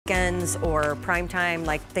weekends or prime time,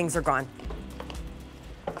 like things are gone.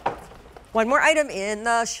 One more item in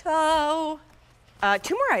the show.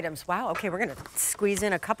 Two more items. Wow, okay, we're gonna squeeze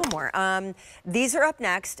in a couple more. These are up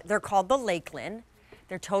next. They're called the Lakelyn.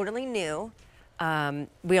 They're totally new.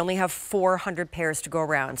 We only have 400 pairs to go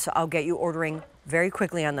around, so I'll get you ordering very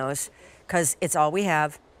quickly on those because it's all we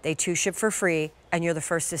have. They too ship for free, and you're the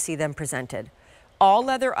first to see them presented. All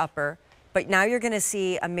leather upper, but now you're gonna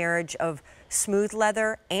see a marriage of smooth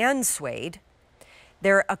leather and suede.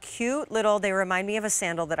 They're a cute little, they remind me of a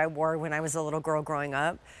sandal that I wore when I was a little girl growing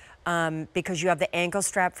up, because you have the ankle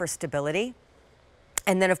strap for stability.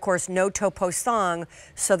 And then of course, no toe post thong,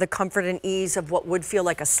 so the comfort and ease of what would feel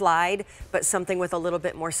like a slide, but something with a little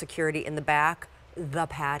bit more security in the back, the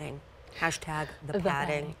padding. Hashtag the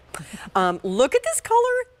padding. Look at this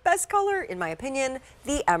color, best color in my opinion,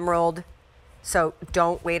 the emerald. So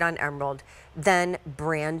don't wait on emerald. Then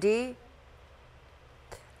brandy,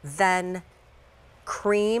 then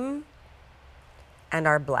cream, and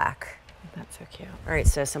our black. That's so cute. All right,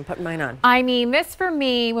 sis, I'm putting mine on. I mean, this for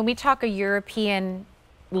me, when we talk a European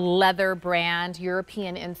leather brand,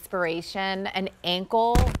 European inspiration, an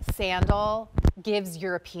ankle sandal gives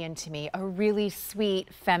European to me. A really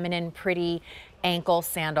sweet, feminine, pretty ankle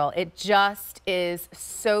sandal. It just is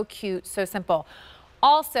so cute, so simple.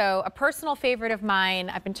 Also, a personal favorite of mine,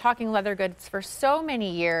 I've been talking leather goods for so many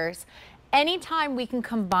years. Anytime we can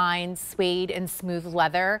combine suede and smooth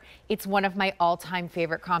leather, it's one of my all-time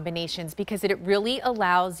favorite combinations because it really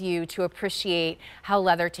allows you to appreciate how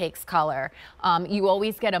leather takes color. You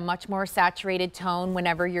always get a much more saturated tone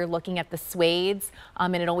whenever you're looking at the suedes,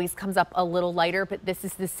 and it always comes up a little lighter, but this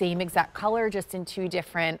is the same exact color, just in two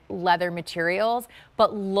different leather materials.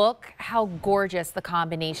 But look how gorgeous the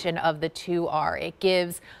combination of the two are. It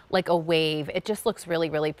gives like a wave. It just looks really,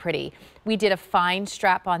 really pretty. We did a fine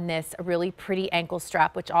strap on this, a really pretty ankle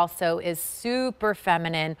strap, which also is super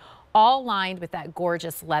feminine, all lined with that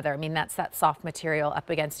gorgeous leather. I mean, that's that soft material up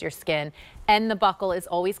against your skin. And the buckle is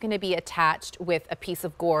always going to be attached with a piece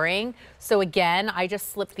of goring. So again, I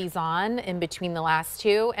just slipped these on in between the last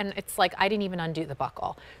two, and it's like I didn't even undo the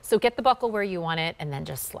buckle. So get the buckle where you want it and then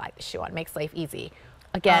just slide the shoe on. Makes life easy.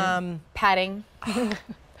 Again, padding.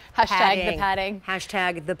 Hashtag the padding.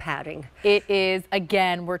 Hashtag the padding. It is,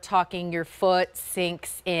 again, we're talking your foot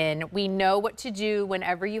sinks in. We know what to do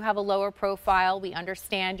whenever you have a lower profile. We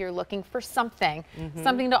understand you're looking for something,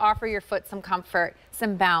 something to offer your foot some comfort,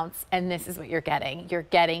 some bounce, and this is what you're getting. You're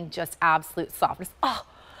getting just absolute softness. Oh,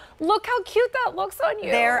 look how cute that looks on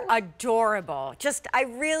you. They're adorable. Just,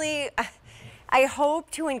 I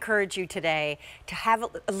hope to encourage you today to have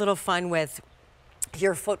a little fun with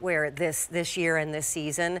your footwear this year and this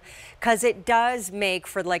season, because it does make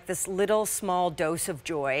for like this little small dose of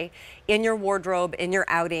joy in your wardrobe, in your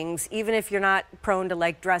outings, even if you're not prone to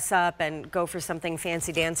like dress up and go for something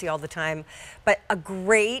fancy dancy all the time. But a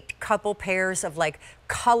great couple pairs of like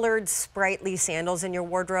colored sprightly sandals in your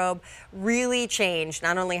wardrobe really change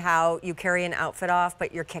not only how you carry an outfit off,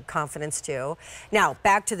 but your confidence too. Now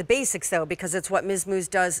back to the basics though, because it's what Miz Mooz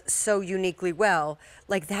does so uniquely well.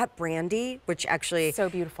 Like that brandy, which actually so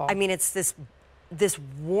beautiful. I mean, it's this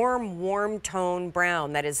warm tone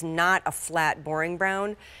brown that is not a flat, boring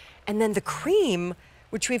brown. And then the cream,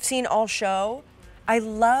 which we've seen all show, I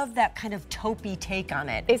love that kind of taupey take on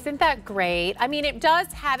it. Isn't that great? I mean, it does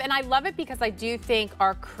have, and I love it because I do think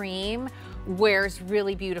our cream wears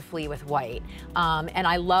really beautifully with white. And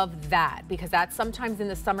I love that because that's sometimes in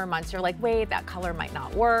the summer months, you're like, wait, that color might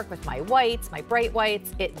not work with my whites, my bright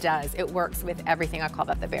whites. It does. It works with everything. I call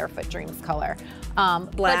that the Barefoot Dreams color.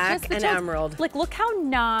 Black and emerald. Like, look how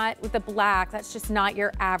not, with the black, that's just not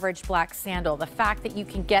your average black sandal. The fact that you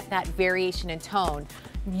can get that variation in tone,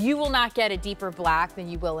 you will not get a deeper black than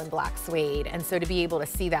you will in black suede. And so to be able to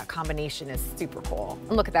see that combination is super cool.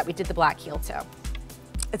 And look at that, we did the black heel too.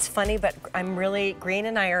 It's funny, but I'm really, Green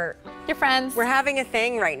and I are... You're friends. We're having a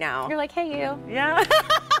thing right now. You're like, hey, you. Yeah.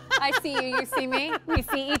 I see you, you see me. We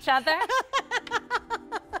see each other.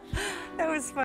 That was fun.